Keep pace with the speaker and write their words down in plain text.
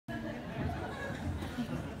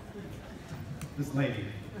This lady.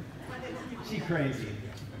 She crazy.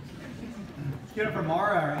 Let's get it for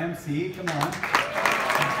Mara, our MC. Come on.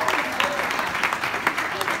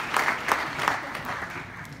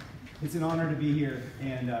 It's an honor to be here,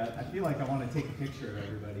 and I feel like I want to take a picture of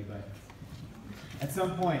everybody, but at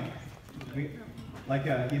some point, you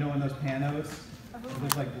know, in those panos,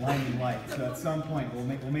 there's like blinding light. So at some point,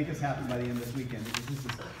 we'll make this happen by the end of this weekend. This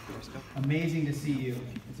is amazing to see you.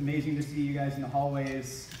 It's amazing to see you guys in the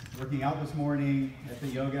hallways, working out this morning at the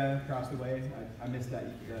yoga across the way. I missed that,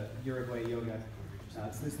 the Uruguay yoga.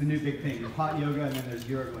 It's the new big thing. There's hot yoga, and then there's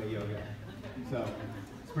Uruguay yoga. So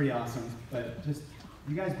it's pretty awesome. But just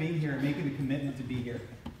you guys being here and making the commitment to be here.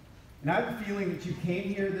 And I have a feeling that you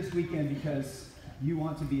came here this weekend because you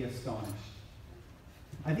want to be astonished.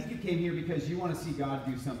 I think you came here because you want to see God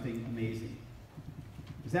do something amazing.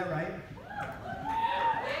 Is that right?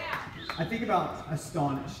 I think about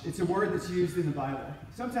astonished. It's a word that's used in the Bible.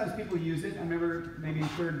 Sometimes people use it. I remember maybe in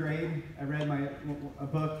 3rd grade, I read a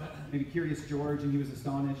book, maybe Curious George, and he was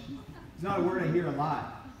astonished. It's not a word I hear a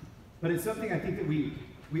lot, but it's something I think that we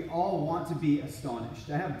all want to be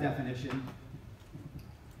astonished. I have a definition.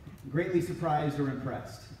 Greatly surprised or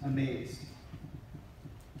impressed, amazed.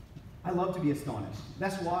 I love to be astonished.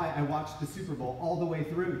 That's why I watched the Super Bowl all the way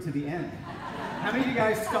through to the end. How many of you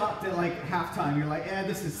guys stopped at like halftime? You're like,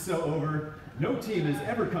 this is so over. No team has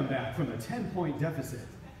ever come back from a 10-point deficit.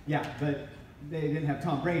 Yeah, but they didn't have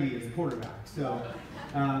Tom Brady as the quarterback. So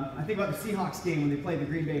I think about the Seahawks game when they played the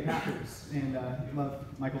Green Bay Packers. And I love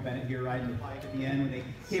Michael Bennett here riding the bike at the end when they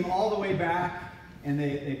came all the way back and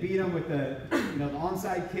they beat them with the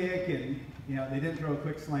onside kick, and they didn't throw a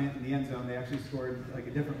quick slant in the end zone. They actually scored like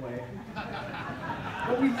a different way.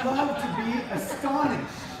 But we love to be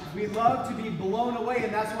astonished. We love to be blown away,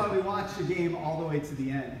 and that's why we watch the game all the way to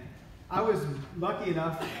the end. I was lucky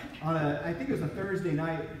enough on I think it was a Thursday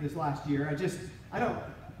night this last year. I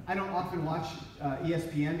don't often watch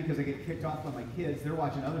ESPN because I get kicked off by my kids. They're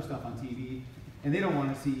watching other stuff on TV, and they don't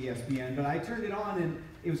want to see ESPN. But I turned it on, and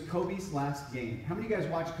it was Kobe's last game. How many of you guys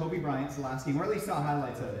watched Kobe Bryant's last game, or at least saw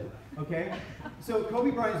highlights of it? Okay? So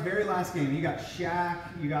Kobe Bryant's very last game, you got Shaq,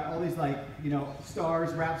 you got all these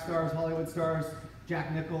stars, rap stars, Hollywood stars,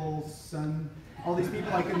 Jack Nicholson, all these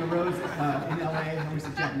people like in the rows in LA. I always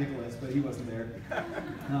said Jack Nicholas, but he wasn't there.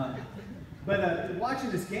 But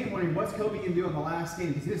watching this game, wondering what's Kobe going to do in the last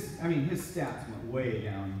game, because his stats went way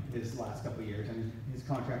down his last couple of years. I mean, his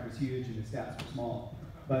contract was huge and his stats were small.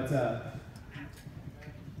 But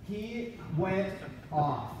he went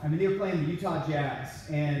off. I mean, they were playing the Utah Jazz,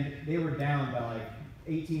 and they were down by like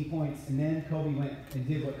 18 points, and then Kobe went and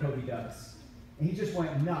did what Kobe does. And he just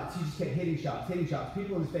went nuts. He just kept hitting shots,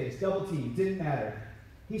 people in his face, double team, didn't matter.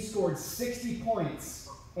 He scored 60 points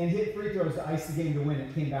and hit free throws to ice the game to win.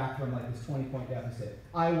 It came back from like this 20-point deficit.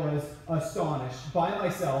 I was astonished by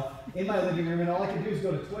myself in my living room, and all I could do is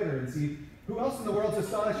go to Twitter and see who else in the world's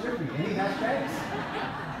astonished with me. Any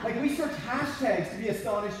hashtags? Like, we search hashtags to be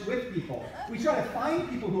astonished with people. We try to find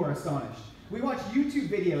people who are astonished. We watch YouTube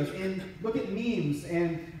videos and look at memes,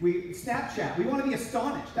 and we Snapchat. We want to be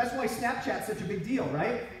astonished. That's why Snapchat's such a big deal,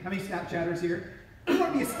 right? How many Snapchatters here? You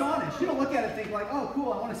want to be astonished. You don't look at it and think like, oh,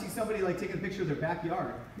 cool, I want to see somebody like taking a picture of their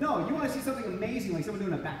backyard. No, you want to see something amazing, like someone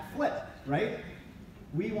doing a backflip, right?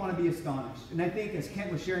 We want to be astonished. And I think, as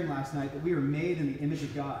Kent was sharing last night, that we were made in the image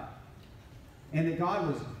of God. And that God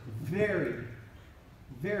was very,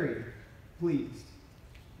 very pleased.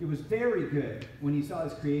 It was very good when he saw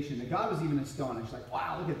his creation, that God was even astonished, like,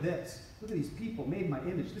 wow, look at this. Look at these people made in my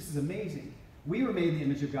image. This is amazing. We were made in the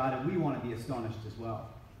image of God, and we want to be astonished as well.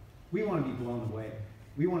 We want to be blown away.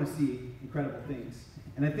 We want to see incredible things.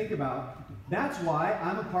 And I think about, that's why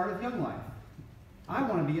I'm a part of Young Life. I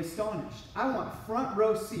want to be astonished. I want front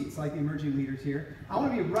row seats like the emerging leaders here. I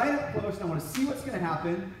want to be right up close, and I want to see what's going to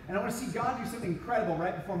happen, and I want to see God do something incredible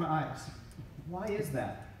right before my eyes. Why is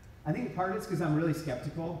that? I think part of it's because I'm really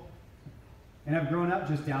skeptical, and I've grown up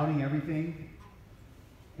just doubting everything,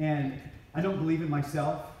 and I don't believe in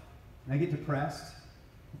myself, and I get depressed,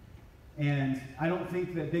 and I don't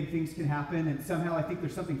think that big things can happen, and somehow I think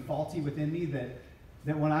there's something faulty within me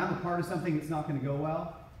that when I'm a part of something, it's not going to go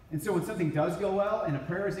well. And so when something does go well, and a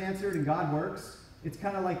prayer is answered, and God works, it's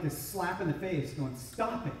kind of like this slap in the face going,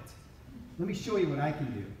 stop it. Let me show you what I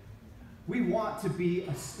can do. We want to be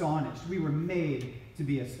astonished. We were made to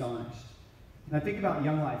be astonished. And I think about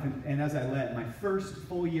Young Life, and as I led my first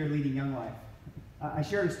full year leading Young Life, I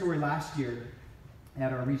shared a story last year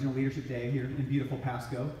at our regional leadership day here in beautiful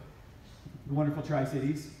Pasco, the wonderful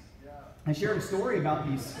Tri-Cities. I shared a story about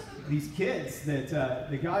these kids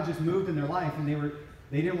that God just moved in their life, and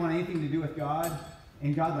they didn't want anything to do with God.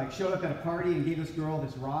 And God like showed up at a party and gave this girl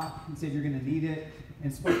this rock and said, you're going to need it,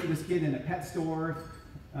 and spoke to this kid in a pet store.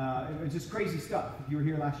 It was just crazy stuff. If you were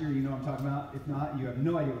here last year, you know what I'm talking about. If not, you have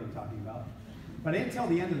no idea what I'm talking about. But I didn't tell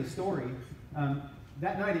the end of the story.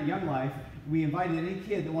 That night at YoungLives, we invited any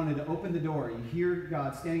kid that wanted to open the door. You hear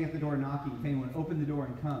God standing at the door knocking. If anyone open the door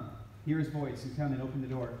and come, hear his voice and come and open the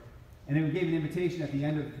door. And then we gave an invitation at the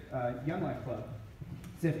end of YoungLives Club.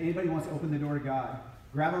 Said if anybody wants to open the door to God,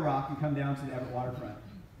 grab a rock and come down to the Everett waterfront.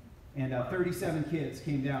 And 37 kids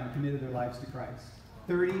came down and committed their lives to Christ.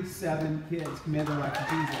 37 kids committed their life to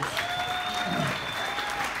Jesus.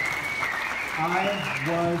 I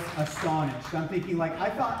was astonished. I'm thinking, like, I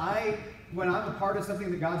thought when I'm a part of something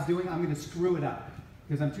that God's doing, I'm going to screw it up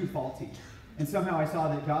because I'm too faulty. And somehow I saw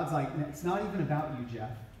that God's like, it's not even about you,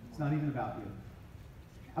 Jeff. It's not even about you.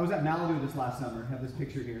 I was at Malibu this last summer. I have this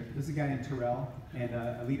picture here. This is a guy named Terrell and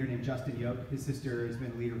a leader named Justin Yoke. His sister has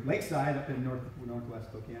been a leader of Lakeside up in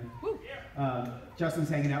northwest Spokane. Justin's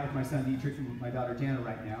hanging out with my son Dietrich and my daughter Jana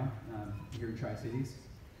right now here in Tri-Cities.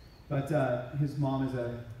 But his mom is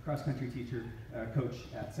a cross-country teacher, coach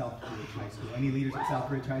at Southridge High School. Any leaders at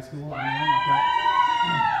Southridge High School?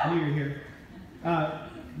 I knew you were here.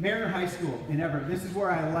 Mariner High School in Everett. This is where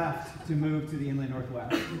I left to move to the Inland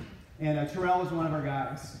Northwest. And Terrell is one of our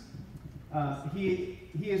guys. He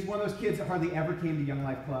is one of those kids that hardly ever came to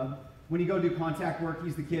YoungLives Club. When you go do contact work,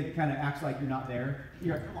 he's the kid that kind of acts like you're not there.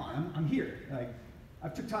 You're like, come on, I'm here. Like, I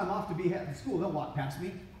took time off to be at school. They'll walk past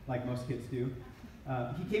me, like most kids do.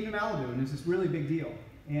 He came to Malibu, and it was this really big deal.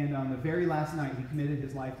 And on the very last night, he committed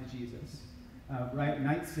his life to Jesus, right?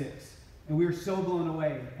 Night 6. And we were so blown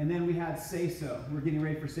away. And then we had Say-So. We were getting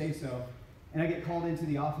ready for Say-So. And I get called into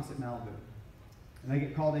the office at Malibu. And I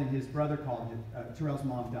get called in, his brother called him. Terrell's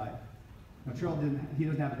mom died. Now, Terrell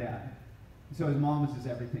doesn't have a dad. So his mom was his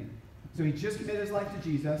everything. So he just committed his life to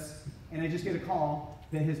Jesus, and I just get a call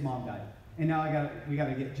that his mom died. And now we got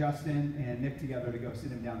to get Justin and Nick together to go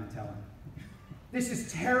sit him down and tell him. This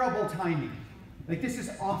is terrible timing. Like, this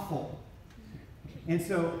is awful. And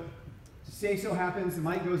so, Say-So happens, the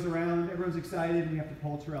mic goes around, everyone's excited, and we have to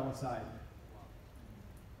pull Terrell aside.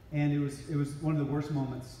 And it was one of the worst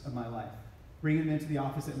moments of my life. Bringing him into the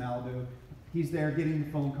office at Malibu. He's there getting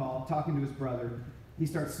the phone call, talking to his brother. He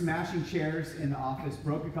starts smashing chairs in the office,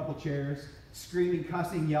 broke a couple chairs, screaming,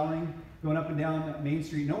 cussing, yelling, going up and down Main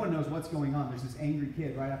Street. No one knows what's going on. There's this angry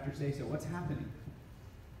kid right after Say-So. What's happening?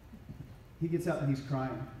 He gets up and he's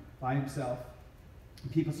crying by himself.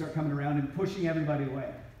 And people start coming around and pushing everybody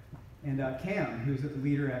away. And Cam, who's the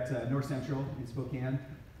leader at North Central in Spokane,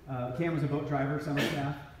 Cam was a boat driver, summer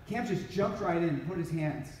staff. Cam just jumped right in and put his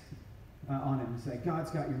hands on him and said, God's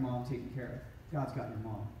got your mom taken care of. God's got your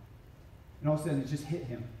mom. And all of a sudden it just hit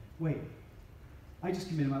him. Wait, I just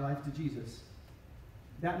committed my life to Jesus.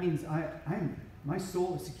 That means my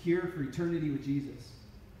soul is secure for eternity with Jesus.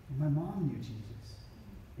 And my mom knew Jesus.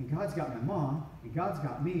 And God's got my mom, and God's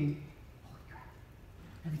got me. Holy crap,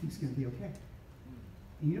 everything's going to be okay.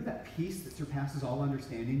 And you know that peace that surpasses all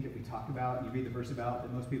understanding that we talk about, and you read the verse about,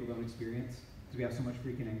 that most people don't experience because we have so much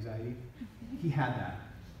freaking anxiety? He had that.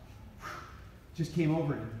 Just came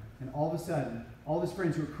over him, and all of a sudden, all his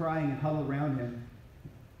friends who were crying and huddled around him,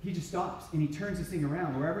 he just stops, and he turns this thing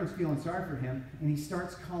around where everyone's feeling sorry for him, and he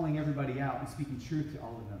starts calling everybody out and speaking truth to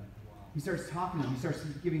all of them. He starts talking to them. He starts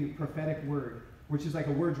giving a prophetic word, which is like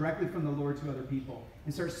a word directly from the Lord to other people,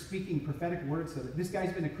 and starts speaking prophetic words so that this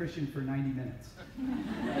guy's been a Christian for 90 minutes.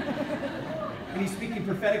 And he's speaking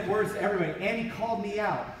prophetic words to everybody, and he called me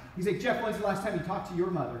out. He's like, Jeff, when's the last time you talked to your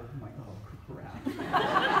mother? I'm like, oh, crap.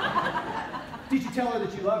 Did you tell her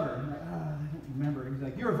that you love her? I'm like, I don't remember. He's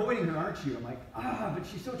like, you're avoiding her, aren't you? I'm like, but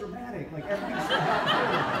she's so dramatic. Like, everything's so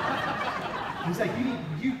happening. He's like,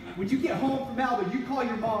 when you get home from Malibu, you call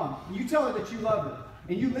your mom, and you tell her that you love her,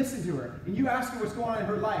 and you listen to her, and you ask her what's going on in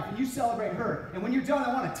her life, and you celebrate her, and when you're done,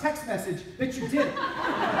 I want a text message that you did it.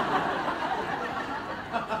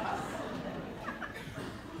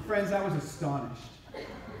 Friends, I was astonished.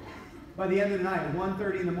 By the end of the night, at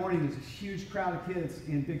 1:30 in the morning, there's this huge crowd of kids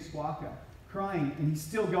in Big Squawka crying, and he's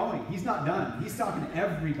still going. He's not done. He's talking to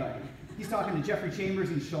everybody. He's talking to Jeffrey Chambers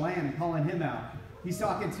and Chelan and calling him out. He's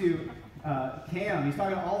talking to Cam. He's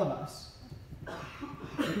talking to all of us.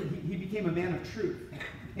 He became a man of truth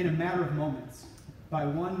in a matter of moments by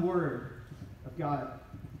one word of God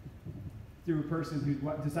through a person who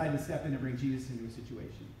decided to step in and bring Jesus into a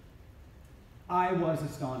situation. I was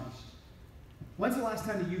astonished. When's the last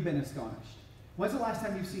time that you've been astonished? When's the last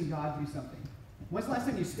time you've seen God do something? When's the last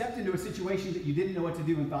time you stepped into a situation that you didn't know what to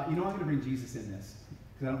do and thought, you know, I'm going to bring Jesus in this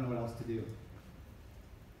because I don't know what else to do?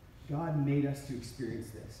 God made us to experience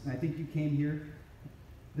this. And I think you came here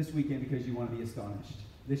this weekend because you want to be astonished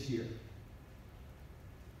this year.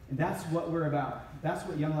 And that's what we're about. That's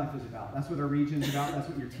what Young Life is about. That's what our region is about. That's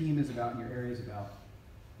what your team is about and your area is about.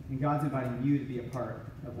 And God's inviting you to be a part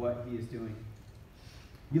of what he is doing.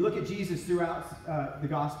 You look at Jesus throughout the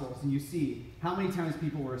Gospels and you see how many times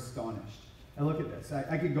people were astonished. Now look at this.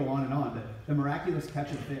 I could go on and on, but the miraculous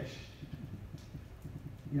catch of fish.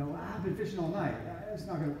 You know, I've been fishing all night. It's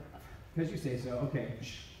not going to, because you say so, okay.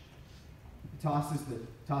 Tosses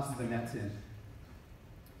the nets in.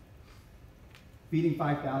 Feeding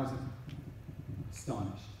 5,000.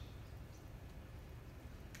 Astonished.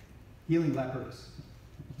 Healing lepers.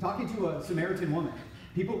 Talking to a Samaritan woman.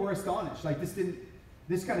 People were astonished. Like this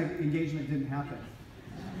kind of engagement didn't happen.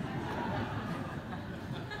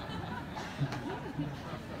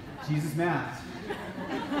 Jesus' math.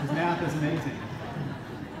 His math is amazing.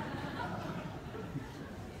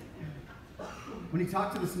 When he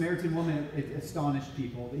talked to the Samaritan woman, it astonished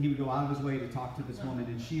people that he would go out of his way to talk to this woman,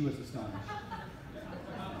 and she was astonished.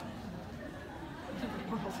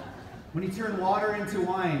 When he turned water into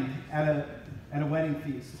wine at a wedding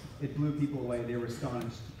feast, it blew people away. They were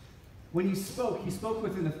astonished. When he spoke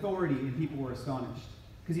with an authority, and people were astonished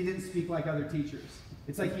because he didn't speak like other teachers.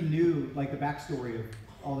 It's like he knew like the backstory of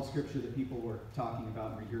all the scripture that people were talking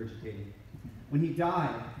about and regurgitating. When he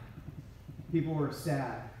died, people were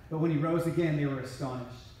sad. But when he rose again, they were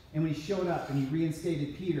astonished. And when he showed up and he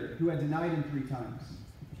reinstated Peter, who had denied him 3 times,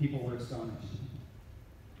 people were astonished.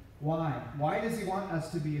 Why? Why does he want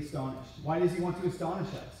us to be astonished? Why does he want to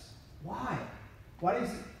astonish us? Why? Why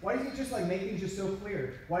does he just like make things just so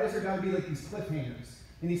clear? Why does there got to be like these cliffhangers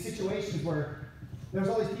in these situations where there's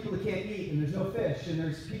all these people that can't eat and there's no fish and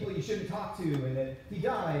there's people that you shouldn't talk to and that he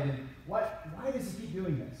died and why does he keep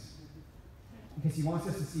doing this? Because he wants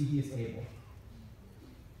us to see he is able.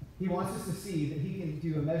 He wants us to see that he can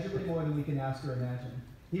do immeasurably more than we can ask or imagine.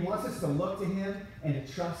 He wants us to look to him and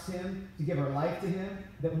to trust him, to give our life to him,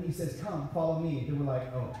 that when he says, come, follow me, that we're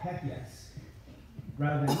like, oh, heck yes.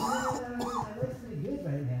 Rather than, no, my life's pretty good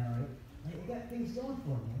right now. I got things going for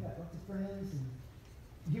me. I got lots of friends. And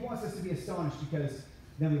he wants us to be astonished because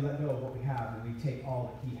then we let go of what we have and we take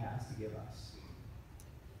all that he has to give us.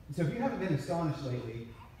 So if you haven't been astonished lately,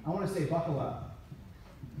 I want to say buckle up.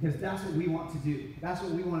 Because that's what we want to do. That's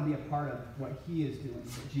what we want to be a part of, what he is doing,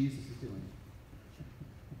 what Jesus is doing.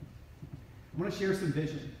 I want to share some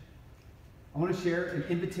vision. I want to share an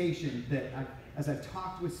invitation that as I've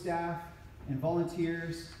talked with staff and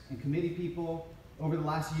volunteers and committee people over the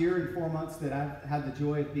last year and 4 months that I've had the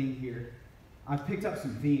joy of being here, I've picked up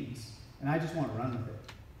some themes, and I just want to run with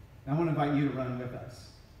it. And I want to invite you to run with us,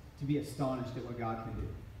 to be astonished at what God can do.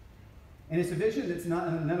 And it's a vision that's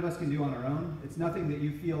none of us can do on our own. It's nothing that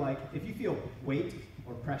you feel like, if you feel weight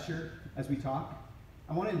or pressure as we talk,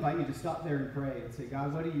 I want to invite you to stop there and pray and say,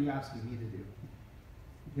 God, what are you asking me to do?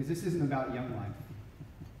 Because this isn't about Young Life.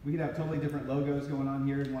 We could have totally different logos going on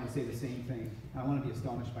here and want to say the same thing. I want to be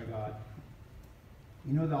astonished by God.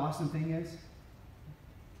 You know the awesome thing is?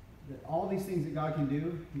 That all these things that God can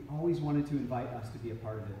do, he always wanted to invite us to be a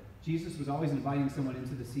part of it. Jesus was always inviting someone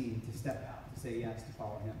into the scene to step out, to say yes, to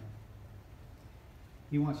follow him.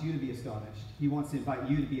 He wants you to be astonished. He wants to invite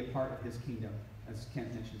you to be a part of his kingdom, as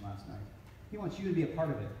Kent mentioned last night. He wants you to be a part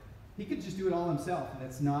of it. He could just do it all himself.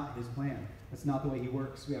 That's not his plan. That's not the way he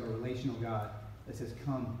works. We have a relational God that says,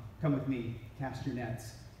 come with me, cast your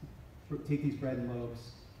nets, take these bread and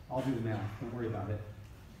loaves. I'll do the math. Don't worry about it.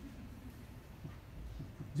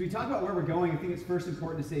 As we talk about where we're going, I think it's first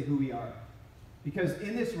important to say who we are. Because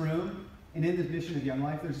in this room and in this mission of Young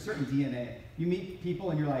Life, there's a certain DNA. You meet people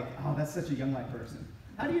and you're like, oh, that's such a Young Life person.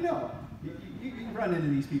 How do you know? You've run into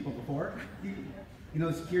these people before. You know,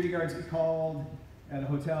 the security guards get called at a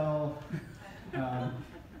hotel. I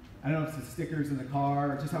don't know if it's the stickers in the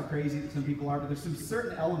car or just how crazy some people are, but there's some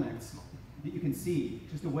certain elements that you can see,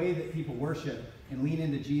 just the way that people worship and lean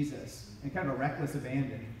into Jesus and kind of a reckless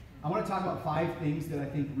abandon. I want to talk about 5 things that I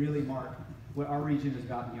think really mark what our region is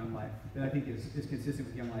about in Young Life, that I think is consistent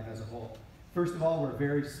with Young Life as a whole. First of all,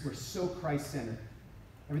 we're so Christ-centered.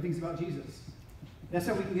 Everything's about Jesus. That's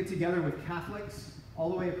how we can get together with Catholics all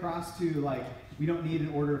the way across to, like, we don't need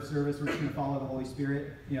an order of service. We're just going to follow the Holy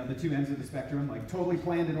Spirit. You know, the 2 ends of the spectrum, like totally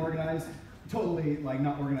planned and organized, totally like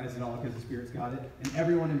not organized at all because the Spirit's got it. And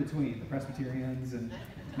everyone in between, the Presbyterians and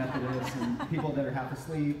Methodists and people that are half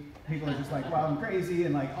asleep, people that are just like, wow, I'm crazy,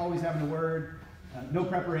 and like always having a word, no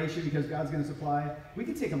preparation because God's going to supply. We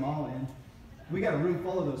can take them all in. We got a room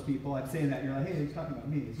full of those people. I'm saying that, you're like, hey, he's talking about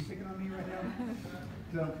me. Is he picking on me right now?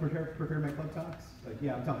 Because I don't prepare my club talks? Like,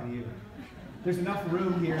 yeah, I'm talking to you. There's enough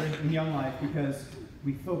room here in Young Life because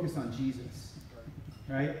we focus on Jesus,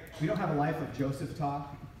 right? We don't have a life of Joseph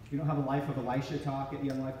talk. We don't have a Life of Elisha talk at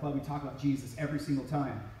Young Life Club. We talk about Jesus every single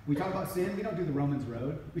time. We talk about sin. We don't do the Romans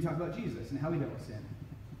road. We talk about Jesus and how we deal with sin.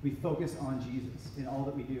 We focus on Jesus in all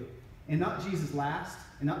that we do. And not Jesus last,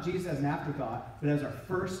 and not Jesus as an afterthought, but as our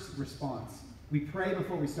first response. We pray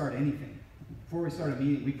before we start anything, before we start a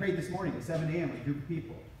meeting. We prayed this morning at 7 a.m. with a group of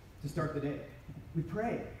people to start the day. We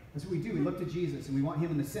pray. That's what we do. We look to Jesus, and we want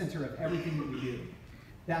him in the center of everything that we do.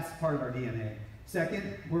 That's part of our DNA.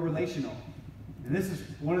 Second, we're relational. And this is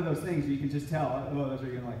one of those things where you can just tell, oh, those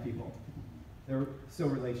are Young Life people. They're so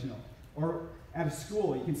relational. Or at a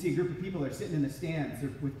school, you can see a group of people that are sitting in the stands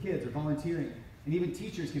with kids or volunteering. And even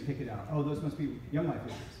teachers can pick it out. Oh, those must be Young Life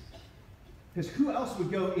leaders. Because who else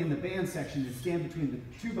would go in the band section and stand between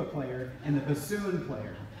the tuba player and the bassoon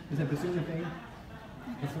player? Is that bassoon a thing?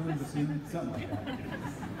 Bassoon? Something like that.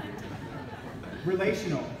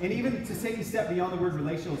 Relational. And even to take a step beyond the word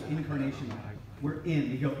relational is incarnational. We're in.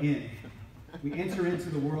 We go in. We enter into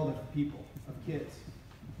the world of people, of kids.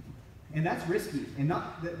 And that's risky. And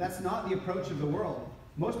that's not the approach of the world.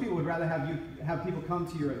 Most people would rather have people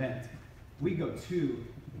come to your event. We go to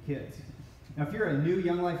the kids. Now, if you're a new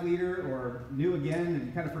Young Life leader or new again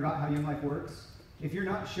and kind of forgot how Young Life works, if you're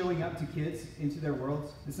not showing up to kids into their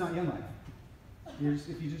worlds, it's not Young Life.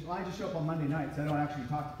 I just show up on Monday nights. I don't actually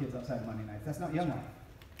talk to kids outside of Monday nights. That's not Young Life.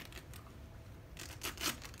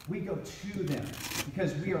 We go to them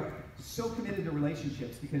because we are so committed to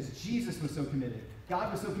relationships, because Jesus was so committed.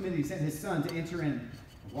 God was so committed, he sent his son to enter in and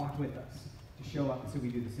walk with us, to show up, and so we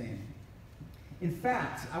do the same. In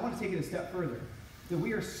fact, I want to take it a step further, that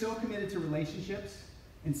we are so committed to relationships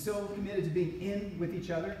and so committed to being in with each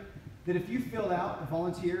other that if you filled out a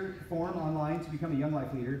volunteer form online to become a Young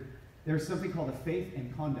Life leader, there's something called a faith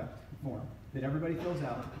and conduct form that everybody fills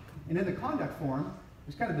out. And in the conduct form,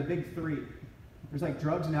 there's kind of the big three. There's like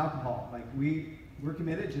drugs and alcohol. Like we're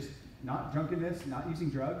committed, just not drunkenness, not using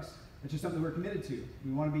drugs. It's just something we're committed to.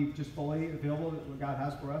 We want to be just fully available to what God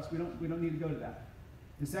has for us. We don't need to go to that.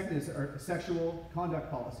 The second is our sexual conduct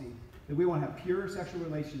policy, that we want to have pure sexual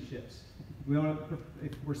relationships. We want to,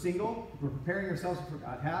 if we're single, we're preparing ourselves for what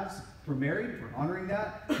God has. If we're married, we're honoring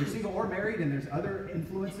that. If you're single or married and there's other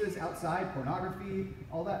influences outside, pornography,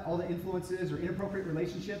 all the influences or inappropriate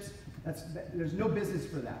relationships, there's no business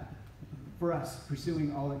for that, for us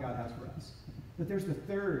pursuing all that God has for us. But there's the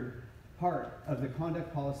third part of the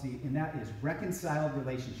conduct policy, and that is reconciled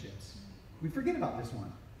relationships. We forget about this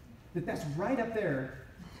one. That's right up there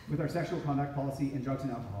with our sexual conduct policy and drugs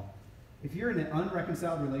and alcohol. If you're in an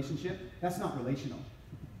unreconciled relationship, that's not relational.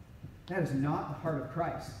 That is not the heart of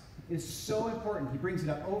Christ. It is so important. He brings it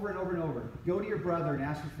up over and over and over. Go to your brother and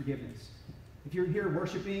ask for forgiveness. If you're here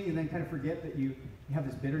worshiping and then kind of forget that you have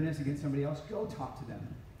this bitterness against somebody else, go talk to them.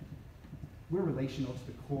 We're relational to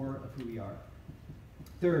the core of who we are.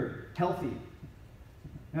 Third, healthy.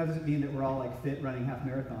 Now, that doesn't mean that we're all like fit running half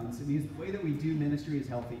marathons. It means the way that we do ministry is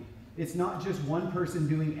healthy. It's not just one person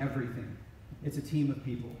doing everything. It's a team of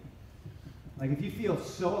people. Like if you feel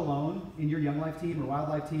so alone in your Young Life team or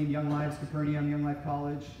Wildlife team, Young Lives, Capernaum, Young Life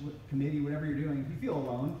College, committee, whatever you're doing, if you feel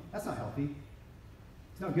alone, that's not healthy.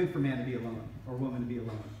 It's not good for man to be alone or woman to be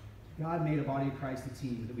alone. God made a body of Christ a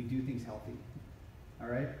team that we do things healthy. All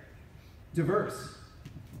right? Diverse.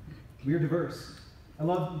 We are diverse. I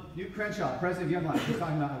love Newt Crenshaw, president of Young Life. He's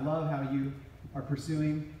talking about, I love how you are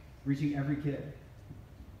pursuing reaching every kid.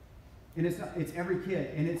 And it's every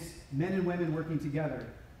kid, and it's men and women working together.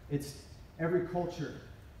 It's every culture.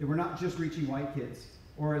 That we're not just reaching white kids.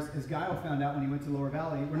 Or as Guile found out when he went to Lower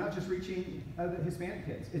Valley, we're not just reaching the Hispanic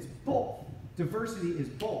kids. It's both. Diversity is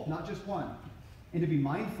both, not just one. And to be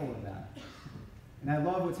mindful of that. And I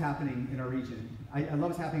love what's happening in our region. I love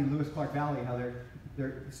what's happening in Lewis Clark Valley, how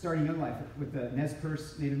they're starting Young Life with the Nez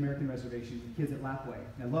Perce Native American Reservation, with kids at Lapway.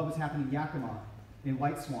 And I love what's happening in Yakima, in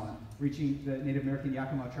White Swan, reaching the Native American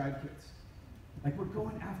Yakima tribe kids. Like, we're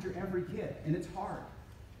going after every kid, and it's hard.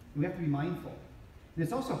 We have to be mindful. And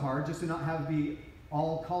it's also hard just to not have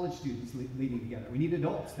all college students leading together. We need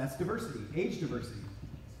adults. That's diversity, age diversity,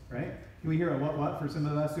 right? Can we hear a what for some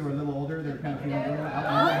of us who are a little older? They're kind of feeling a little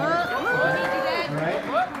out. All right?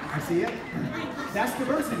 I see it. That's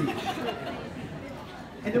diversity.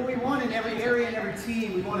 And then we want in every area and every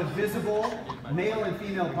team, we want a visible male and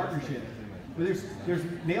female partnership. Where there's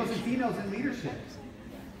males and females in leadership.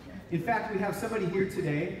 In fact, we have somebody here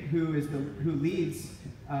today who leads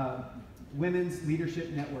Women's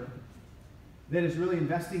Leadership Network that is really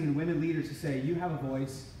investing in women leaders to say, you have a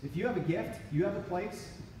voice. If you have a gift, you have a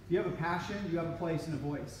place. If you have a passion, you have a place and a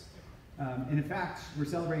voice. And in fact, we're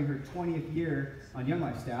celebrating her 20th year on Young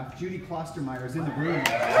Life staff. Judy Klostermeyer is in the room.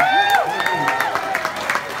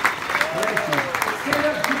 Stand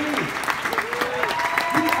up, Judy.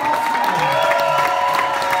 We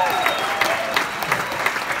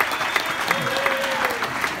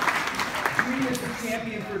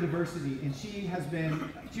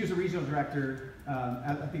she was a regional director,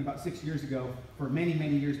 I think about 6 years ago, for many,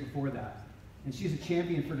 many years before that. And she's a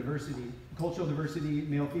champion for diversity, cultural diversity,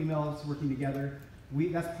 male, females working together.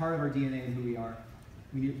 That's part of our DNA and who we are.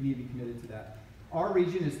 We need to be committed to that. Our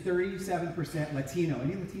region is 37% Latino.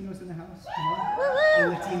 Any Latinos in the house? Come on.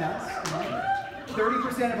 Or Latinas? Come on.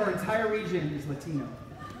 30% of our entire region is Latino.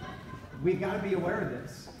 We've got to be aware of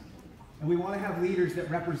this. And we want to have leaders that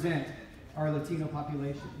represent our Latino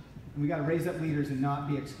population. And we got to raise up leaders and not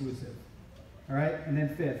be exclusive. All right? And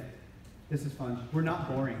then fifth, this is fun. We're not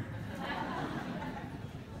boring.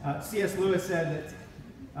 C.S. Lewis said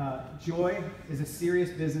that joy is a serious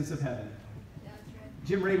business of heaven.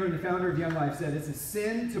 Jim Rayburn, the founder of YoungLives, said it's a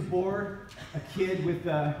sin to bore a kid with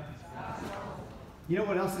you know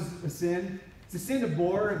what else is a sin? It's a sin to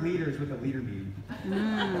bore leaders with a leader meeting.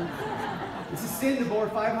 It's a sin to bore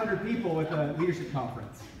 500 people with a leadership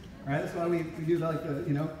conference. Right? That's why we do like the,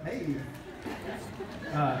 hey.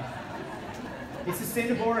 It's a sin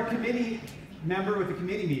to bore a committee member with a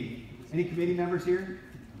committee meeting. Any committee members here?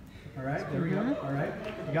 All right, there we go. All right,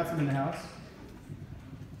 we got some in the house.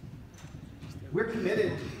 We're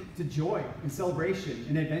committed to joy and celebration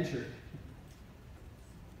and adventure.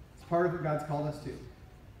 It's part of what God's called us to.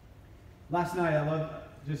 Last night, I love,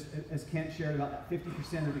 just as Kent shared, about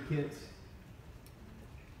 50% of the kids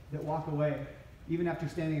that walk away, even after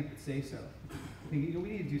standing up and say so, thinking,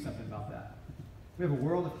 we need to do something about that. We have a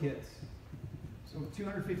world of kids. So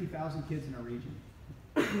 250,000 kids in our region.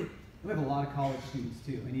 We have a lot of college students,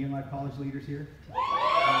 too. Any Young Life college leaders here? We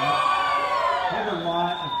have a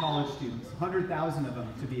lot of college students. 100,000 of them,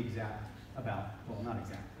 to be exact, about. Well, not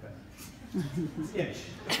exact, but ish.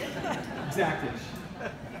 Exact-ish.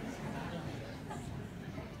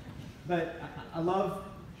 But I love,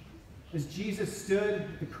 as Jesus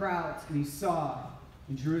stood the crowds and he saw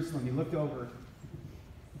in Jerusalem, he looked over,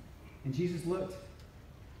 and Jesus looked.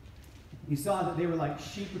 He saw that they were like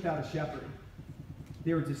sheep without a shepherd.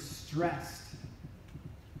 They were distressed.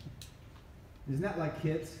 Isn't that like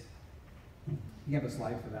kids? You have a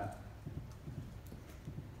slide for that.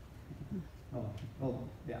 Oh,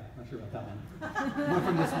 yeah, not sure about that one. One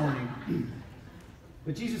from this morning.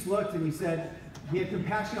 But Jesus looked and he said, he had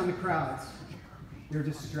compassion on the crowds. They were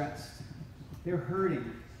distressed. They were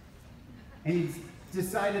hurting. And he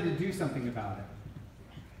decided to do something about it.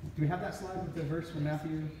 Do we have that slide with the verse from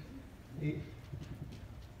Matthew 8?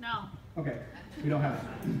 No. Okay, we don't have it.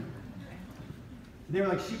 They were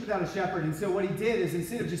like sheep without a shepherd. And so what he did is,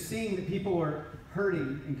 instead of just seeing that people were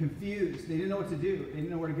hurting and confused, they didn't know what to do, they didn't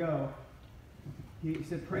know where to go, he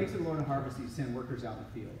said, pray to the Lord of harvest, he send workers out in the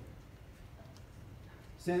field.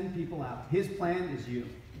 Send people out. His plan is you.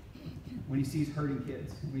 When he sees hurting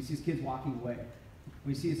kids, when he sees kids walking away,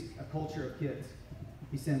 when he sees a culture of kids,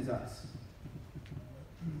 he sends us.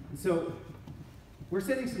 And so we're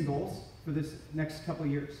setting some goals for this next couple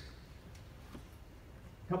of years.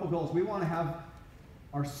 A couple goals. We want to have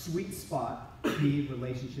our sweet spot be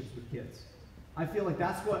relationships with kids. I feel like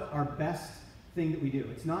that's what our best thing that we do.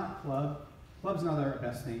 It's not club. Club's not our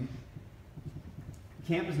best thing.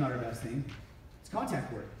 Camp is not our best thing. It's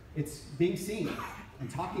contact work. It's being seen and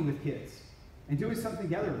talking with kids and doing something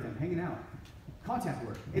together with them, hanging out. Contact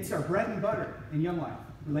work. It's our bread and butter in Young Life.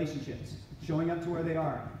 Relationships. Showing up to where they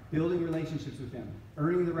are. Building relationships with them.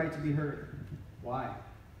 Earning the right to be heard. Why?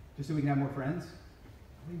 Just so we can have more friends?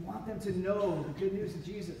 We want them to know the good news of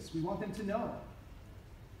Jesus. We want them to know.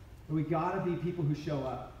 But we got to be people who show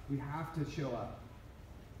up. We have to show up.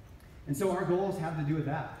 And so our goals have to do with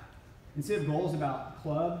that. Instead of goals about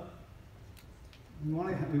club, we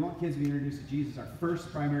want kids to be introduced to Jesus. Our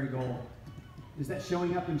first primary goal is that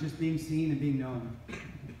showing up and just being seen and being known.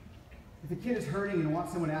 If a kid is hurting and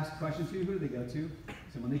wants someone to ask questions to, who do they go to?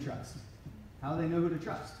 Someone they trust. How do they know who to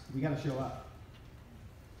trust? We got to show up.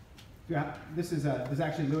 This is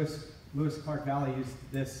actually Lewis Clark Valley used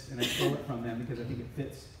this, and I stole it from them because I think it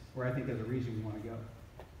fits where I think as a region we want to go.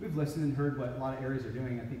 We've listened and heard what a lot of areas are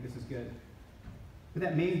doing. I think this is good. But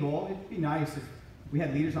that main goal, it'd be nice if we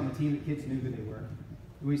had leaders on the team that kids knew who they were.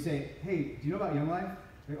 And we say, hey, do you know about Young Life?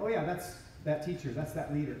 Like, oh yeah, that's that teacher, that's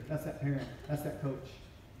that leader, that's that parent, that's that coach.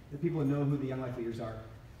 The people that know who the Young Life leaders are.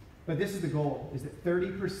 But this is the goal, is that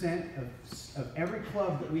 30% of every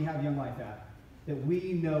club that we have Young Life at, that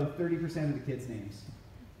we know 30% of the kids' names.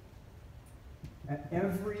 At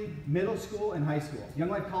every middle school and high school. Young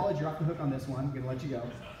Life College, you're off the hook on this one. I'm going to let you go.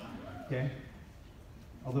 Okay?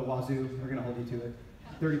 Although Wazoo, we're going to hold you to it.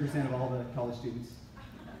 30% of all the college students.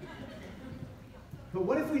 But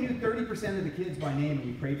what if we knew 30% of the kids by name and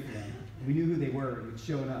we prayed for them? And we knew who they were and we'd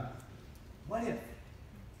shown up? What if?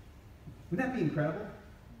 Wouldn't that be incredible?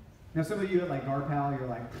 Now some of you at like Garpal, you're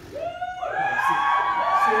like,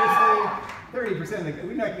 Seriously, 30% of the,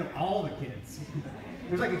 we don't know all the kids.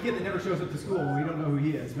 There's like a kid that never shows up to school and we don't know who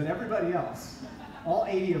he is, but everybody else, all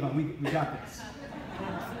 80 of them, we got this.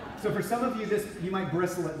 So for some of you, you might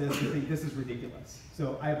bristle at this and think this is ridiculous.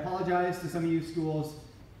 So I apologize to some of you schools,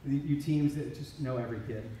 you teams that just know every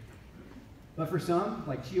kid. But for some,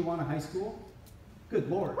 like Chiawana High School, good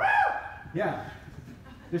Lord. Yeah.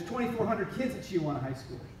 There's 2,400 kids at Chiawana High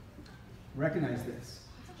School. Recognize this.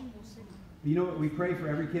 You know what? We pray for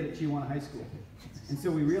every kid at Chiawana High School. And so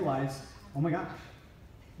we realize, oh my gosh,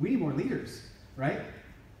 we need more leaders, right?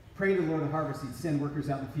 Pray to the Lord of the harvest, he'd send workers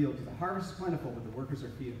out in the field, because the harvest is plentiful, but the workers are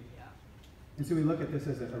few. Yeah. And so we look at this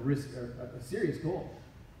as a serious goal.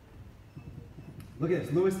 Look at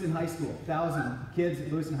this, Lewiston High School, 1,000 kids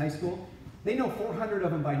at Lewiston High School. They know 400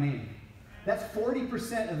 of them by name. That's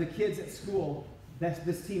 40% of the kids at school that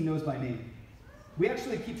this team knows by name. We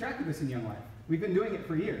actually keep track of this in Young Life. We've been doing it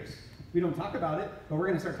for years. We don't talk about it, but we're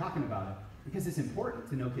going to start talking about it. Because it's important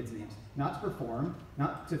to know kids' names. Not to perform,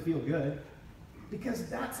 not to feel good. Because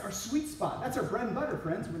that's our sweet spot. That's our bread and butter,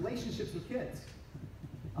 friends, relationships with kids.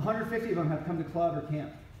 150 of them have come to club or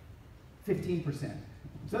camp. 15%.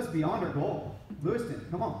 So that's beyond our goal. Lewiston,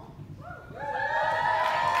 come on.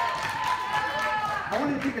 I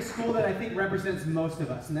wanted to pick a school that I think represents most of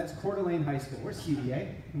us, and that's Coeur d'Alene High School. Where's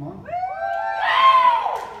CDA? Come on.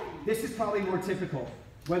 This is probably more typical,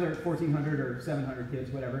 whether it's 1,400 or 700 kids,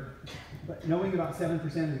 whatever. But knowing about 7%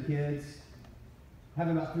 of the kids,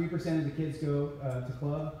 having about 3% of the kids go to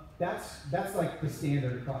club, that's like the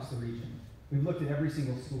standard across the region. We've looked at every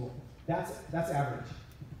single school. That's average.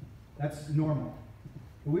 That's normal.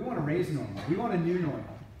 But we want to raise normal. We want a new normal.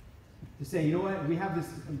 To say, you know what, we have this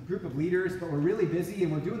group of leaders, but we're really busy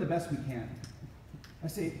and we're doing the best we can. I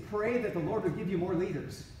say, pray that the Lord would give you more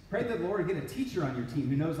leaders. Pray that the Lord would get a teacher on your team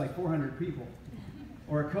who knows like 400 people.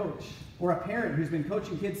 Or a coach. Or a parent who's been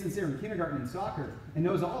coaching kids since they were in kindergarten and soccer and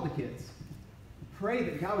knows all the kids. Pray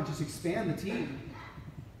that God would just expand the team.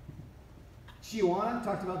 Chiawana,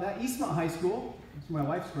 talked about that. Eastmont High School, that's where my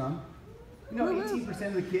wife's from. You know, 18%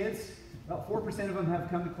 of the kids, about 4% of them have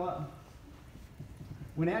come to club.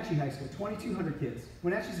 Wenatchee High School, 2,200 kids.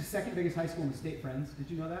 Wenatchee's the second biggest high school in the state, friends. Did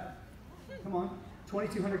you know that? Come on.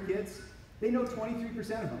 2,200 kids. They know 23% of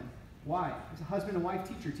them. Why? It's a husband and wife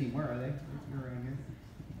teacher team. Where are they? They're around here.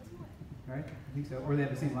 Right? I think so. Or they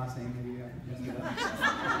have the same last name. Maybe messed it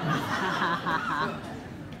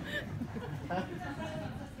up.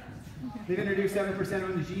 They've introduced 7% of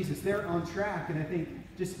them to Jesus. They're on track, and I think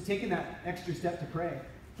just taking that extra step to pray.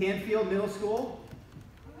 Canfield Middle School,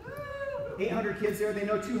 800 kids there. They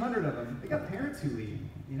know 200 of them. They got parents who lead.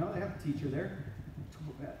 You know, they have a teacher there.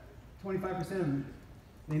 25% of them,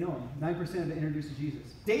 they know him. 9% of them introduced to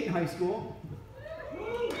Jesus. Dayton High School,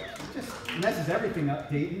 just messes everything up,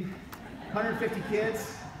 Dayton. 150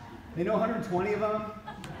 kids. They know 120 of them.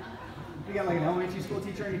 You got like an elementary school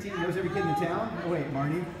teacher on your team who knows every kid in the town. Oh wait,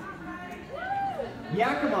 Marnie.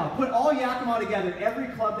 Yakima. Put all Yakima together, every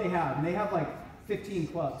club they have. And they have like 15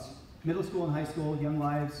 clubs. Middle school and high school,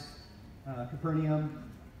 YoungLives, Capernaum,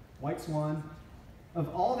 White Swan.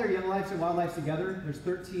 Of all their Young Lives and Wild Lives together, there's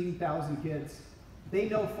 13,000 kids. They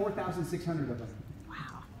know 4,600 of them.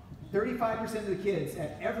 Wow. 35% of the kids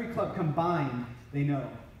at every club combined, they know.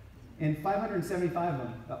 And 575 of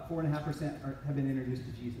them, about 4.5%, have been introduced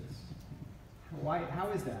to Jesus. Why? How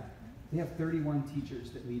is that? They have 31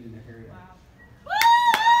 teachers that lead in their area.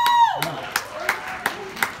 Wow.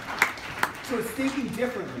 So it's thinking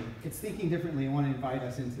differently. It's thinking differently. I want to invite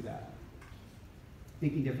us into that.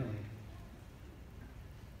 Thinking differently.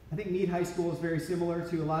 I think Meade High School is very similar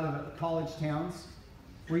to a lot of college towns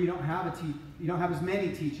where you don't have as many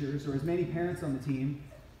teachers or as many parents on the team,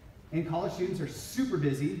 and college students are super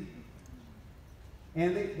busy,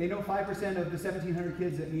 and they know 5% of the 1,700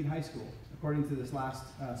 kids at Meade High School, according to this last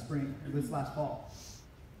last fall,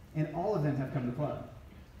 and all of them have come to club.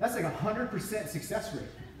 That's like 100% success rate.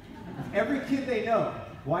 Every kid they know.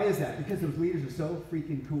 Why is that? Because those leaders are so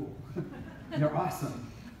freaking cool. They're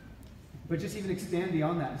awesome. But just even expand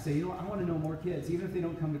beyond that and say, you know what, I want to know more kids, even if they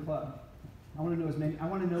don't come to club. I want to know as many. I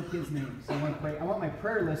want to know kids' names. I want to pray. I want my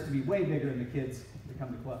prayer list to be way bigger than the kids that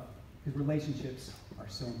come to club, because relationships are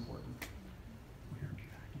so important.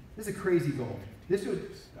 This is a crazy goal.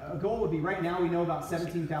 A goal would be right now we know about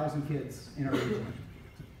 17,000 kids in our region.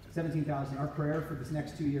 17,000. Our prayer for this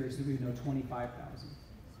next 2 years is that we know 25,000,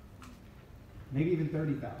 maybe even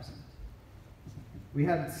 30,000. We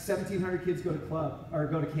had 1,700 kids go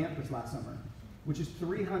to camp this last summer, which is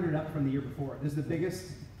 300 up from the year before. This is the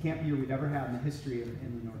biggest camp year we've ever had in the history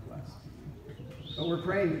in the Northwest. But we're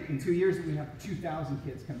praying in 2 years that we have 2,000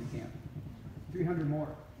 kids come to camp, 300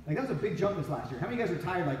 more. Like, that was a big jump this last year. How many of you guys are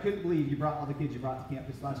tired? Like, couldn't believe you brought all the kids you brought to camp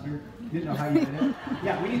this last year? Didn't know how you did it?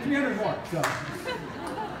 Yeah, we need 300 more, so.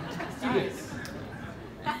 Let's do this.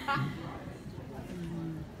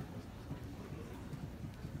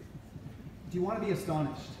 Do you want to be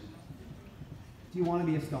astonished? Do you want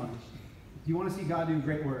to be astonished? Do you want to see God do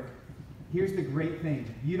great work? Here's the great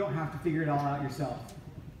thing. You don't have to figure it all out yourself.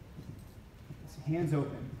 It's hands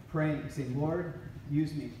open, praying, saying, Lord,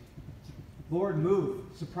 use me. Lord, move.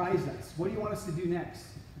 Surprise us. What do you want us to do next?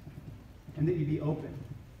 And that you be open.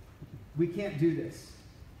 We can't do this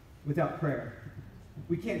without prayer.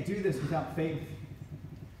 We can't do this without faith.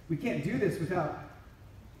 We can't do this without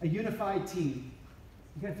a unified team.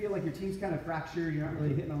 You kind of feel like your team's kind of fractured. You're not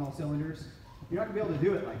really hitting on all cylinders. You're not going to be able to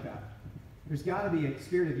do it like that. There's got to be a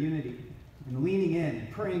spirit of unity and leaning in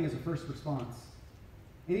and praying as a first response.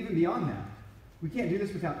 And even beyond that, we can't do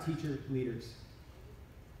this without teacher leaders.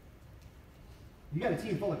 If you got a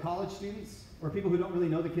team full of college students or people who don't really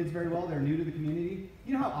know the kids very well, they're new to the community,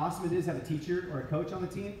 you know how awesome it is to have a teacher or a coach on the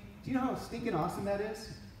team? Do you know how stinking awesome that is?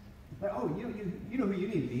 Like, oh, you know who you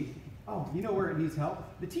need to meet. Oh, you know where it needs help.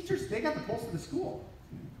 The teachers, they got the pulse of the school.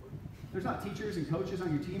 There's not teachers and coaches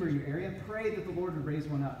on your team or your area. Pray that the Lord would raise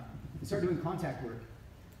one up and start doing contact work.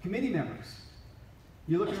 Committee members,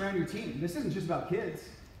 you're looking around your team. This isn't just about kids.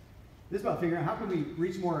 This is about figuring out how can we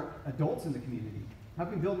reach more adults in the community? How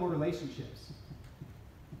can we build more relationships?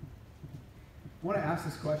 I want to ask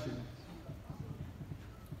this question.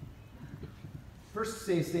 First,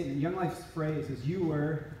 say a statement. Young Life's phrase is, you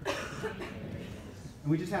were, and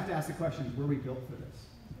we just have to ask the question, were we built for this?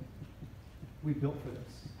 We built for this.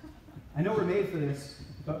 I know we're made for this,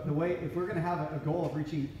 but the way, if we're going to have a goal of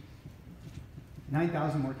reaching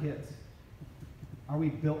 9,000 more kids, are we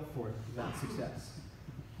built for that success?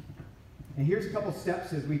 And here's a couple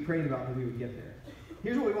steps as we prayed about that we would get there.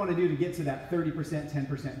 Here's what we want to do to get to that 30%,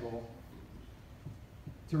 10% goal.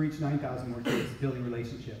 To reach 9,000 more kids, building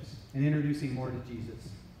relationships, and introducing more to Jesus.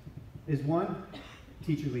 Is one,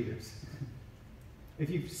 teacher leaders. If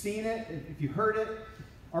you've seen it, if you heard it,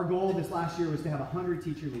 our goal this last year was to have 100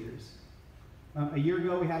 teacher leaders. A year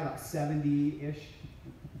ago, we had about 70-ish.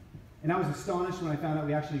 And I was astonished when I found out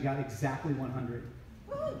we actually got exactly 100.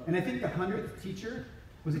 And I think the 100th teacher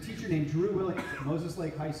was a teacher named Drew Williams at Moses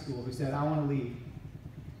Lake High School who said, I want to lead.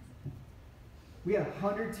 We had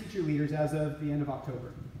 100 teacher leaders as of the end of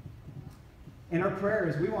October. And our prayer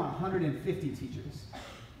is we want 150 teachers.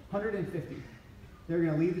 150. They're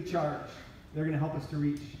going to lead the charge. They're going to help us to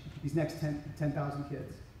reach these next 10,000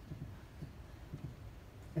 kids.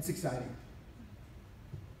 It's exciting.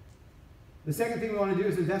 The second thing we want to do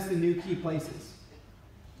is invest in new key places.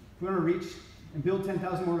 If we want to reach and build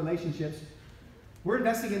 10,000 more relationships, we're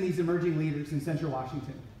investing in these emerging leaders in Central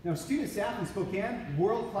Washington. Now, student staff in Spokane,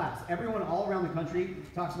 world class. Everyone all around the country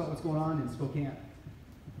talks about what's going on in Spokane.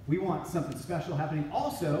 We want something special happening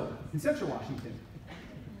also in Central Washington.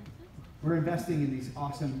 We're investing in these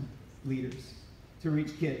awesome leaders to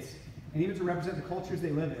reach kids and even to represent the cultures they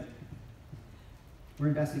live in. We're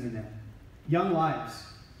investing in them. Young Lives.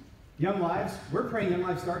 Young Lives, we're praying Young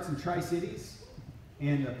Lives starts in Tri-Cities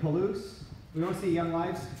and Palouse. We want to see Young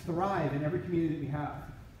Lives thrive in every community that we have.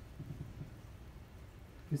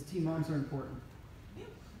 Because teen moms are important.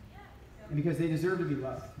 And because they deserve to be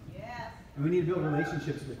loved. And we need to build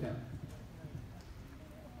relationships with them.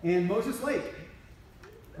 And Moses Lake.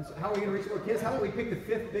 How are we going to reach more kids? How about we pick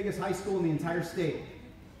the 5th biggest high school in the entire state?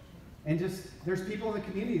 And just, there's people in the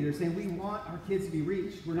community that are saying, we want our kids to be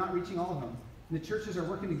reached. We're not reaching all of them. And the churches are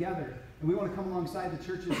working together. And we want to come alongside the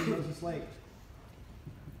churches in Moses Lake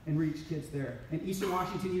and reach kids there. And Eastern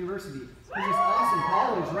Washington University. There's this awesome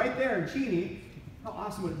college right there in Cheney. How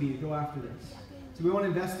awesome would it be to go after this? So we want to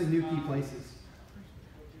invest in new key places.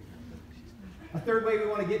 A third way we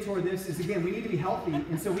want to get toward this is, again, we need to be healthy,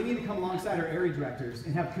 and so we need to come alongside our area directors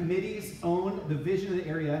and have committees own the vision of the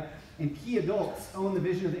area, and key adults own the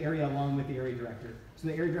vision of the area along with the area director. So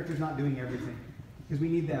the area director is not doing everything, because we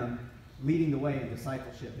need them leading the way in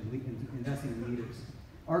discipleship and investing in leaders.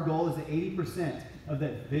 Our goal is that 80% of the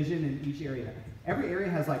vision in each area. Every area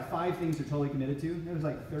has like 5 things they're totally committed to. There's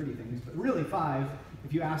like 30 things, but really 5.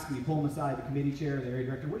 If you ask me, pull them aside, the committee chair, the area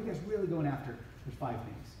director, what are you guys really going after? There's 5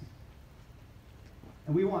 things.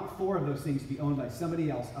 And we want 4 of those things to be owned by somebody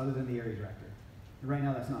else other than the area director. And right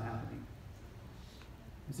now, that's not happening.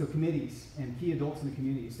 And so committees and key adults in the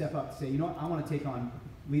community step up and say, you know what, I want to take on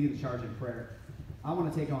leading the charge in prayer. I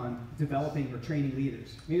want to take on developing or training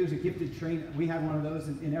leaders. Maybe there's a gifted trainer. We had one of those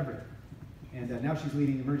in Everett. And now she's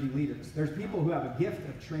leading emerging leaders. There's people who have a gift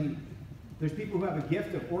of training. There's people who have a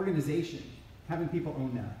gift of organization, having people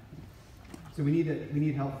own that. So we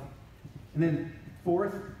need help. And then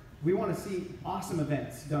Fourth, we want to see awesome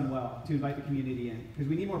events done well to invite the community in, because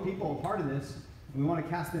we need more people a part of this, and we want to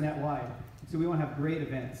cast the net wide. So we want to have great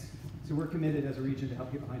events. So we're committed as a region to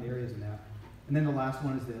help get behind areas in that. And then the last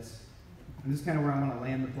one is this, and this is kind of where I want to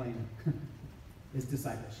land the plane, is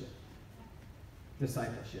discipleship.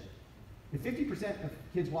 Discipleship. If 50% of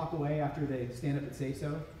kids walk away after they stand up and say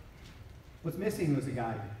so, what's missing was a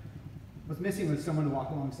guide. What's missing was someone to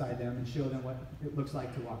walk alongside them and show them what it looks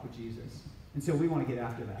like to walk with Jesus. And so we want to get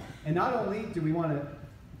after that. And not only do we want to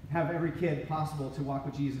have every kid possible to walk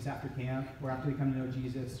with Jesus after camp, or after they come to know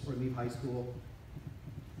Jesus, or leave high school,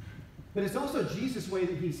 but it's also Jesus' way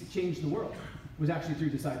that he's changed the world, was actually through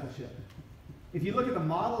discipleship. If you look at the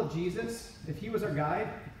model of Jesus, if he was our guide,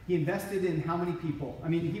 he invested in how many people? I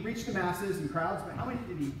mean, he reached the masses and crowds, but how many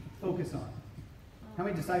did he focus on? How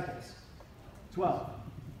many disciples? 12.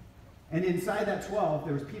 And inside that 12,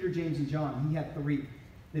 there was Peter, James, and John. He had 3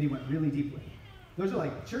 that he went really deep with. Those are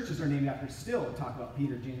like, churches are named after still talk about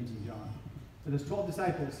Peter, James, and John. So those 12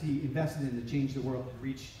 disciples he invested in to change the world and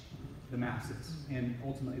reach the masses and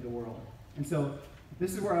ultimately the world. And so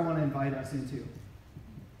this is where I want to invite us into.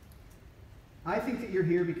 I think that you're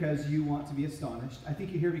here because you want to be astonished. I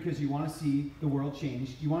think you're here because you want to see the world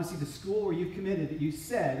changed. You want to see the school where you've committed, that you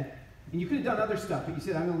said, and you could have done other stuff, but you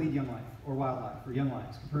said, I'm going to lead Young Life, or Wildlife, or Young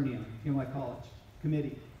Lives, Capernaum, Young Life College,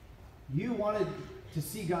 committee. You wanted to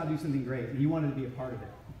see God do something great, and you wanted to be a part of it.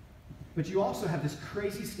 But you also have this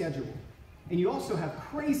crazy schedule, and you also have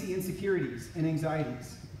crazy insecurities and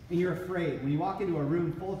anxieties, and you're afraid. When you walk into a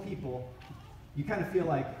room full of people, you kind of feel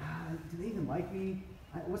like, do they even like me?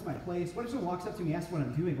 What's my place? What if someone walks up to me and asks what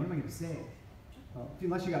I'm doing? What am I going to say? Well,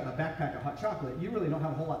 unless you got a backpack of hot chocolate, you really don't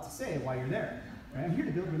have a whole lot to say while you're there. Right? I'm here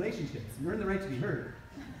to build relationships. You earn the right to be heard.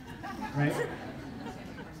 Right?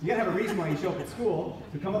 You got to have a reason why you show up at school.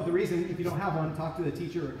 To come up with the reason, if you don't have one, talk to the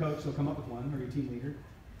teacher or coach. They'll come up with one, or your team leader.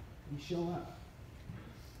 You show up.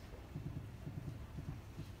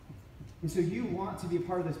 And so you want to be a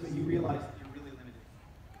part of this, but you realize that you're really limited.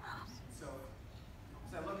 So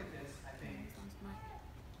as I look at this, I think,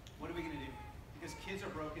 what are we going to do? Because kids are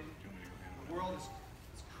broken. The world is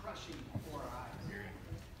crushing before our eyes.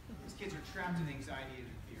 These kids are trapped in anxiety and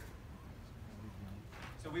fear.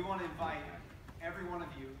 So we want to invite every one of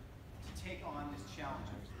you to take on this challenge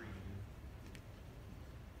of 3.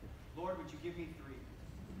 Lord, would you give me 3?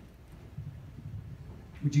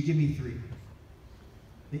 Would you give me 3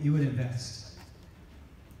 that you would invest?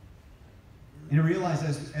 And I realize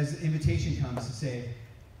as the invitation comes to say,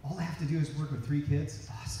 all I have to do is work with 3 kids.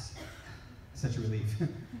 Awesome. Such a relief.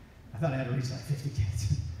 I thought I had to reach like 50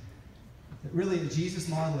 kids. But really, the Jesus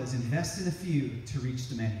model is invest in a few to reach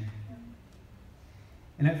the many.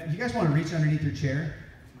 And if you guys want to reach underneath your chair,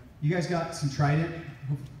 you guys got some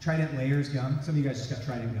Trident layers gum. Some of you guys just got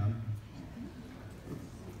Trident gum.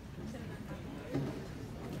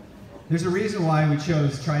 There's a reason why we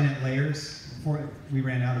chose Trident layers before we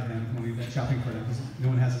ran out of them when we went shopping for them, because no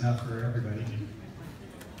one has enough for everybody.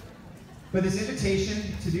 But this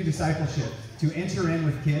invitation to do discipleship, to enter in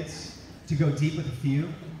with kids, to go deep with a few,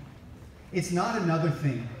 it's not another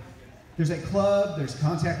thing. There's a club, there's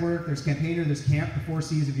contact work, there's campaigner, there's camp, the 4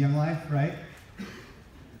 C's of Young Life, right?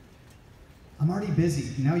 I'm already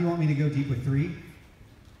busy. Now you want me to go deep with 3?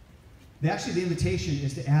 Actually, the invitation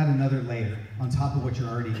is to add another layer on top of what you're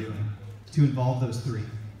already doing, to involve those 3.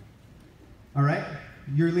 All right?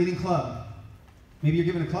 You're leading club. Maybe you're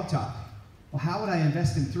giving a club talk. Well, how would I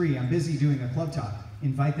invest in 3? I'm busy doing a club talk.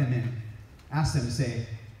 Invite them in. Ask them to say,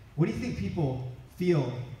 what do you think people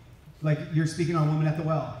feel like you're speaking on Women at the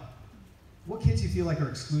Well? What kids do you feel like are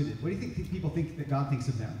excluded? What do you think people think that God thinks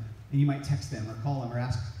of them? And you might text them or call them or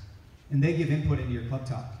ask, and they give input into your club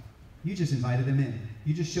talk. You just invited them in.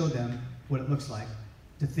 You just showed them what it looks like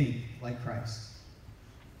to think like Christ.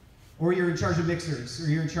 Or you're in charge of mixers, or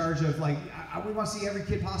you're in charge of we want to see every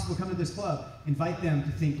kid possible come to this club. Invite them to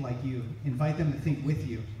think like you. Invite them to think with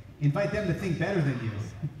you. Invite them to think better than you.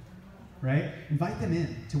 Right? Invite them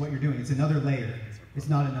in to what you're doing. It's another layer. It's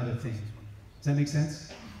not another thing. Does that make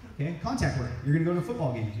sense? Okay? Contact work. You're going to go to a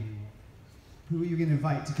football game. Who are you going to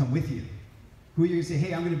invite to come with you? Who are you going to say,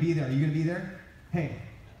 hey, I'm going to be there. Are you going to be there? Hey,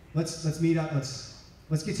 let's meet up.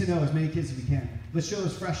 Let's get to know as many kids as we can. Let's show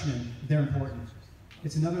those freshmen they're important.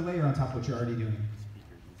 It's another layer on top of what you're already doing.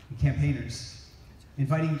 And campaigners.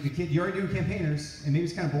 Inviting the kid, you're already doing campaigners, and maybe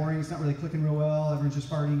it's kind of boring, it's not really clicking real well, everyone's just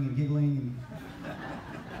farting and giggling. And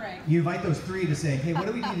Right. You invite those 3 to say, hey, what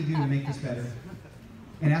do we need to do to make this better?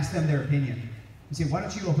 And ask them their opinion. You say, why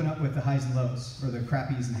don't you open up with the highs and lows, or the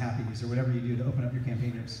crappies and happies, or whatever you do to open up your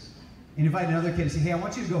campaigners. And invite another kid to say, hey, I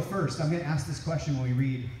want you to go first. I'm going to ask this question when we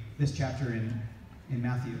read this chapter in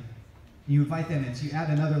Matthew. You invite them in, so you add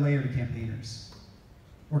another layer to campaigners.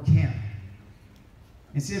 Or camp.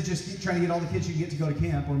 Instead of just trying to get all the kids you can get to go to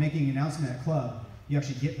camp or making an announcement at club, you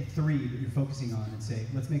actually get the 3 that you're focusing on and say,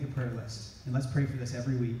 let's make a prayer list, and let's pray for this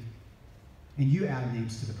every week. And you add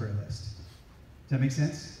names to the prayer list. Does that make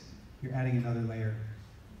sense? You're adding another layer.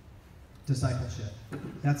 Discipleship.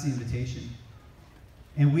 That's the invitation.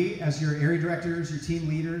 And we, as your area directors, your team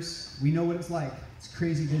leaders, we know what it's like. It's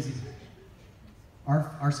crazy busy.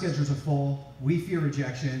 Our schedules are full. We fear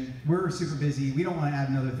rejection. We're super busy. We don't want to add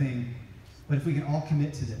another thing. But if we can all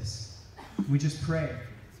commit to this, we just pray.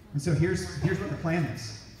 And so here's what the plan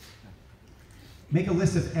is. Make a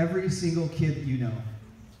list of every single kid that you know.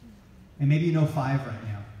 And maybe you know 5 right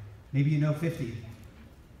now. Maybe you know 50.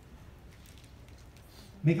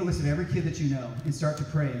 Make a list of every kid that you know and start to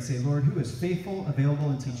pray and say, Lord, who is faithful, available,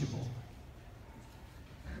 and teachable?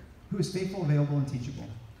 Who is faithful, available, and teachable?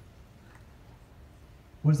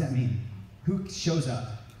 What does that mean? Who shows up?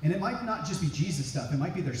 And it might not just be Jesus stuff. It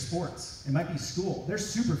might be their sports. It might be school. They're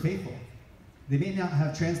super faithful. They may not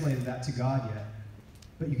have translated that to God yet,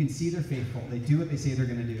 but you can see they're faithful. They do what they say they're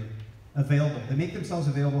going to do. Available. They make themselves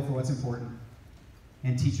available for what's important.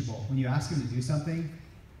 And teachable. When you ask them to do something,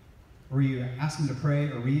 or you ask them to pray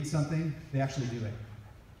or read something, they actually do it.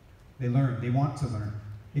 They learn. They want to learn.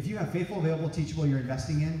 If you have faithful, available, teachable you're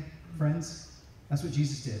investing in, friends, that's what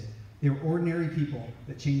Jesus did. They were ordinary people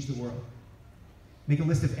that changed the world. Make a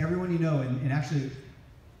list of everyone you know and actually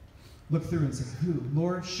look through and say, who?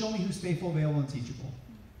 Lord, show me who's faithful, available, and teachable.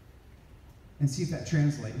 And see if that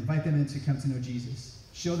translates. Invite them in to come to know Jesus.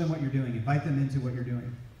 Show them what you're doing. Invite them into what you're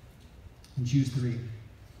doing. And choose 3.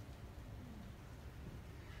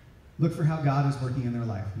 Look for how God is working in their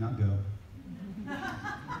life, not go.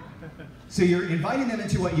 So you're inviting them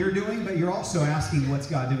into what you're doing, but you're also asking what's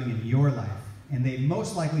God doing in your life. And they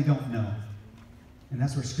most likely don't know. And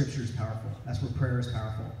that's where Scripture is powerful. That's where prayer is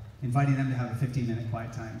powerful. Inviting them to have a 15-minute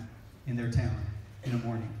quiet time in their town in the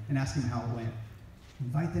morning and asking them how it went.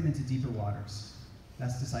 Invite them into deeper waters.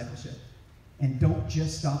 That's discipleship. And don't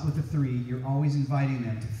just stop with the 3. You're always inviting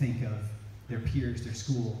them to think of their peers, their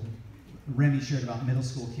school. Remy shared about middle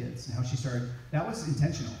school kids and how she started. That was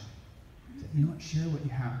intentional. You know what? Share what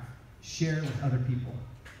you have. Share with other people.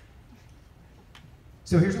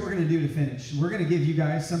 So here's what we're going to do to finish. We're going to give you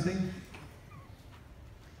guys something.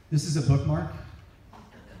 This is a bookmark.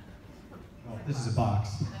 Oh, this is a box.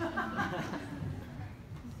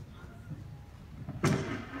 And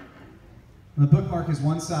the bookmark is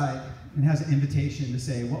one side and has an invitation to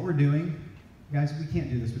say what we're doing. Guys, we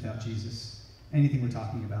can't do this without Jesus. Anything we're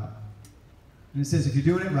talking about. And it says if you're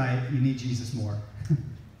doing it right, you need Jesus more. And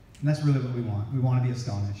that's really what we want. We want to be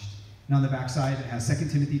astonished. And on the back side, it has 2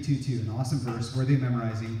 Timothy 2:2, an awesome verse, worthy of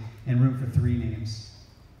memorizing, and room for 3 names.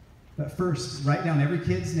 But first, write down every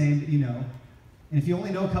kid's name that you know. And if you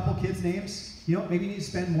only know a couple kids' names, you know, maybe you need to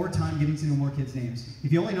spend more time getting to know more kids' names.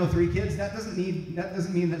 If you only know 3 kids, that doesn't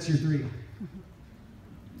mean that's your 3.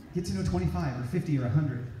 Get to know 25 or 50 or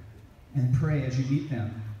 100. And pray as you meet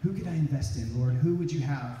them. Who could I invest in, Lord? Who would you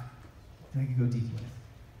have that I could go deep with?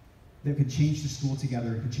 That could change the school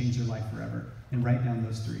together, could change their life forever. And write down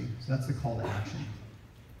those 3. So that's the call to action.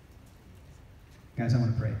 Guys, I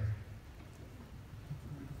want to pray.